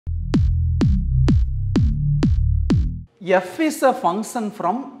f is a function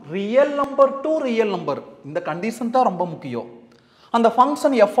from real number to real number. இந்த condition தான் ரொம்ப முக்கியம். அந்த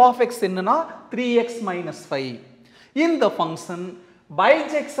ஃபங்க்ஷன் f of x என்னன்னா 3x minus 5. இந்த ஃபங்க்ஷன்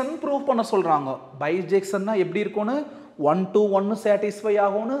பைஜெக்ஷன் ப்ரூவ் பண்ண சொல்றாங்க. பைஜெக்ஷன்னா எப்படி இருக்கும்னு 1 to 1 satisfy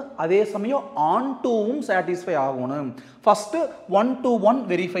ஆகணும், அதே சமயம் on to வும் satisfy ஆகணும். ஃபர்ஸ்ட் 1 to 1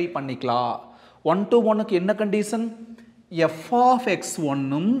 வெரிஃபை பண்ணிக்கலாம். 1 to 1க்கு என்ன கண்டிஷன்? f of x1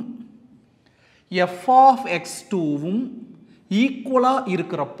 ம் f of x2 வும் ஈக்குவலா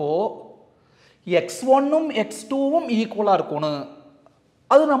இருக்கிறப்போ x1 ம் x2 வும் ஈக்குவலா இருக்கணும்.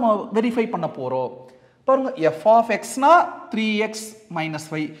 அது நம்ம வெரிஃபை பண்ண போறோம். பாருங்க, f of x னா 3x minus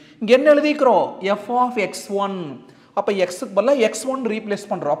 5. இங்க என்ன எழுதிக்கிறோம்? f of x1. அப்ப x க்கு பதிலா x1 ரீப்ளேஸ்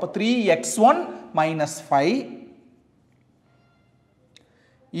பண்றோம். அப்ப 3x1 minus 5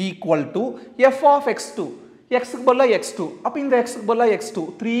 equal to f of x2. x க்கு பதிலா x2. அப்ப இந்த x க்கு பதிலா x2.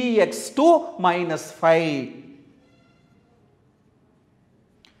 3x2 minus 5.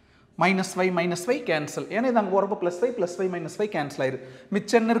 minus 5 minus 5 cancel. ஏன்னா இது அங்க வரப்போ plus 5 plus 5 minus 5 cancel ஆயிரு.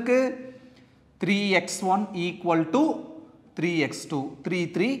 மிச்சம் என்ன இருக்கு? 3x1 equal to 3x2. 3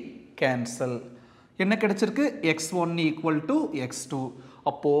 3 cancel. என்ன கிடைச்சிருக்கு? x1 equal to x2.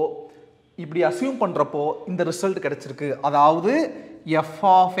 அப்போ இப்படி அசியூம் பண்றப்போ இந்த ரிசல்ட் கிடைச்சிருக்கு. அதாவது f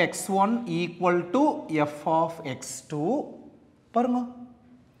of x1 equal to f of x2. பாருங்க,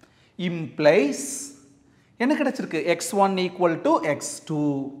 implies என்ன கிடைச்சிருக்கு? x1 equal to x2.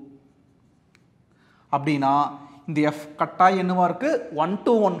 அப்படின்னா இந்த f கட்டாயம் என்னவா இருக்கு? 1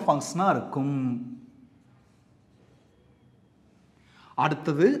 to 1 ஃபங்க்ஷனா இருக்கும்.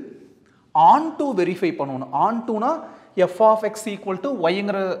 அடுத்தது on to வெரிஃபை பண்ணணும். on to னா f of x equal to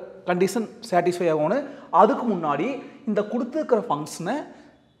yங்கிற condition satisfy ஆகணும். அதுக்கு முன்னாடி இந்த கொடுத்துருக்கிற ஃபங்க்ஷனை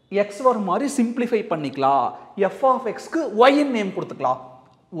x வர மாதிரி சிம்பிளிஃபை பண்ணிக்கலாம். f of x க்கு y ன்னு நேம் கொடுத்துக்கலாம்.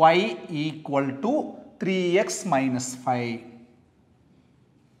 y equal to 3x minus 5.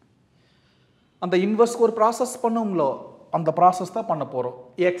 அந்த இன்வர்ஸ்க்கு ஒரு ப்ராசஸ் பண்ணுங்களோ, அந்த ப்ராசஸ் தான் பண்ண போறோம்.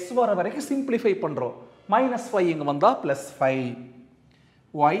 x வர வரைக்கும் சிம்பிளிஃபை பண்றோம். minus 5 இங்க வந்தா plus 5.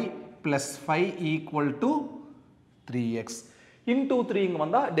 y plus 5 equal to 3x. into 3 இங்க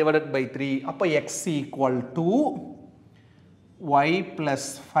வந்தா divided by 3. அப்ப x equal to y plus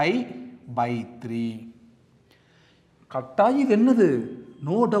 5 by 3. கட்டாயம் இது என்னது?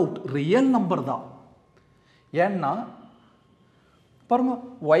 நோ டவுட் ரியல் நம்பர் தான். ஏன்னா பாருங்க,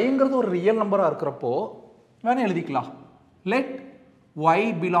 yங்கிறது ஒரு ரியல் நம்பரா இருக்கிறப்போ வேணா எழுதிக்கலாம். let y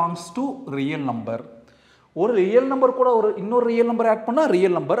belongs to real number. ஒரு ரியல் நம்பர் கூட ஒரு இன்னொரு ரியல் நம்பர் ஆட் பண்ணா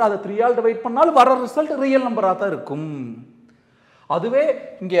ரியல் நம்பர், அதை 3 ஆல் டிவைட் பண்ணால் வர ரிசல்ட் ரியல் நம்பரா தான் இருக்கும். அதுவே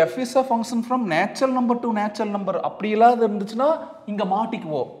இங்க f is a function from natural number to natural number அப்படி இல்லாத இருந்துச்சுன்னா இங்க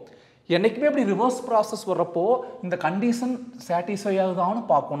மாட்டிக்குவோம். என்னைக்குமே இப்படி ரிவர்ஸ் ப்ராசஸ் வர்றப்போ இந்த கண்டிஷன் சாட்டிஸ்ஃபை ஆகுதான்னு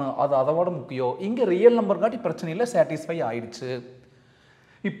பார்க்கணும். அது அதோட முக்கியம். இங்க ரியல் நம்பர் காட்டி பிரச்சனை இல்லை, சாட்டிஸ்ஃபை ஆயிடுச்சு.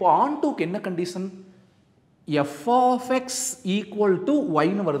 இப்போ on to என்ன condition? f of x equal to y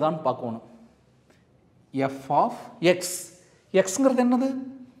ன்னு வருதான்னு பார்க்கணும். f of x, xங்கிறது என்னது?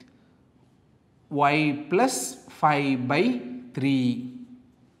 y plus 5 by 3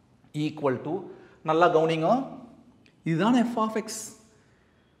 equal to, நல்லா கவனிங்க, இதுதான் f of x.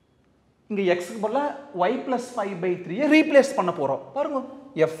 இங்க x க்கு பதிலா y plus 5 by 3 ரீப்ளேஸ் பண்ண போறோம். பாருங்க,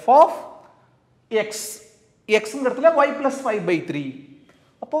 f of x, xங்கிற இடத்துல y plus 5 by 3.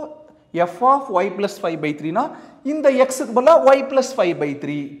 அப்போ f of y plus 5 by 3 னா இந்த x க்கு பதிலா y plus 5 by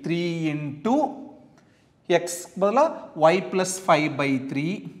 3. 3 into x பதிலா y plus 5 by 3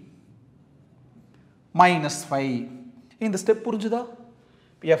 minus 5. இந்த ஸ்டெப் புரிஞ்சுதா?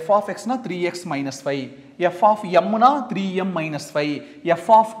 f of x னா 3x minus 5, f of m னா 3m minus 5, f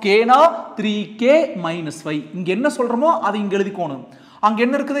of k னா 3k minus 5. இங்க என்ன சொல்றோமோ அதை இங்க எழுதிக்கோணும். அங்க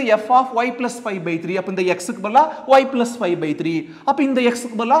என்ன இருக்குது? f of y plus 5 by 3. அப்ப இந்த x க்கு பதிலா y plus 5 by 3. அப்ப இந்த x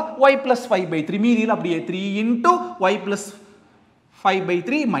க்கு பதிலா y plus 5 by 3. மீதியில அப்படியே 3 into y plus 5 by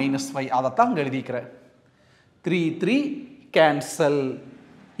 3 minus 5. அதைத்தான் அங்க எழுதிக்கிறேன். 3 3 cancel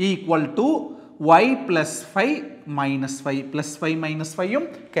equal to y plus 5 minus 5. plus 5 minus 5 யும்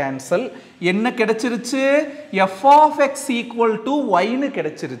cancel. என்ன கிடைச்சிருச்சு? f of x equal to y ன்னு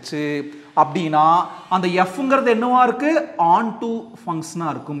கிடைச்சிருச்சு. அப்படின்னா அந்த fங்கிறது என்னவா இருக்கு? on to ஃபங்க்ஷனா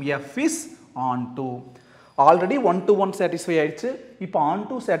இருக்கும். f is on to. Already 1 to 1 satisfy ஆயிடுச்சு, இப்போ on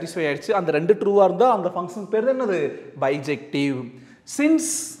to சாட்டிஸ்ஃபை ஆயிடுச்சு. அந்த ரெண்டு ட்ரூவா இருந்தா அந்த ஃபங்க்ஷன் பேர் என்னது? Bijective. since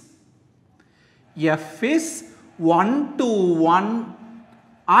f is 1 to 1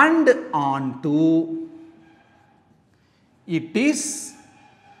 and on to, it is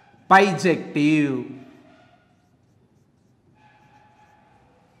bijective.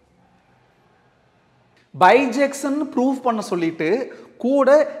 Bijection prove பண்ண சொல்லிட்டு கூட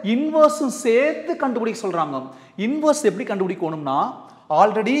இன்வர்ஸும் சேர்த்து கண்டுபிடிக்க சொல்றாங்க. இன்வர்ஸ் எப்படி கண்டுபிடிக்கணும்னா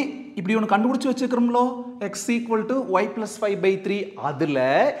ஆல்ரெடி இப்படி ஒன்று கண்டுபிடிச்சு வச்சுக்கிறோம்லோ x equal to Y plus 5/3 அதுல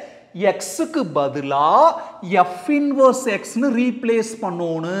எக்ஸுக்கு பதிலா எஃப் இன்வர்ஸ் எக்ஸ்னு ரீப்ளேஸ்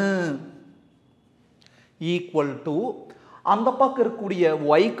பண்ணணும் ஈக்குவல் டு அந்த பக்கம் இருக்கக்கூடிய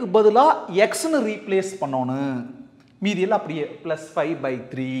ஒய்க்கு பதிலா எக்ஸ்னு ரீப்ளேஸ் பண்ணணும் மீதியெல்லாம் அப்படியே பிளஸ்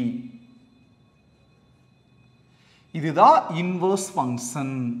 5/3. இதுதான் இன்வர்ஸ்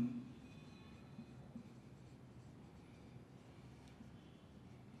ஃபங்க்ஷன்.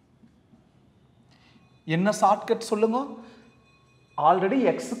 என்ன ஷார்ட்கட் சொல்லுங்க? ஆல்ரெடி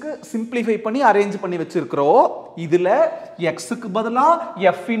எக்ஸுக்கு சிம்பிளிஃபை பண்ணி அரேஞ்ச் பண்ணி வச்சிருக்கிறோம். இதுல எக்ஸுக்கு பதிலா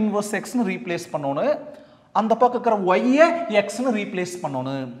எஃப் இன்வர்ஸ் எக்ஸ்னு ரீப்ளேஸ் பண்ணணும். அந்த பக்கம் இருக்கிற ஒய்யை எக்ஸ்னு ரீப்ளேஸ்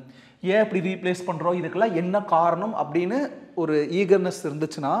பண்ணணும். ஏன் இப்படி ரீப்ளேஸ் பண்றோம், இதுக்கெல்லாம் என்ன காரணம் அப்படின்னு ஒரு ஈகர்னஸ்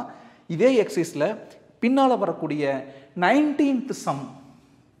இருந்துச்சுன்னா இதே எக்ஸசைஸ்ல பின்னால வரக்கூடிய 19th சம்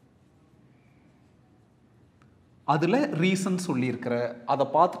அதுல ரீசன் சொல்லி இருக்கிற அதை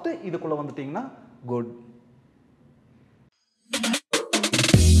பார்த்துட்டு இதுக்குள்ள வந்துட்டீங்கன்னா குட்.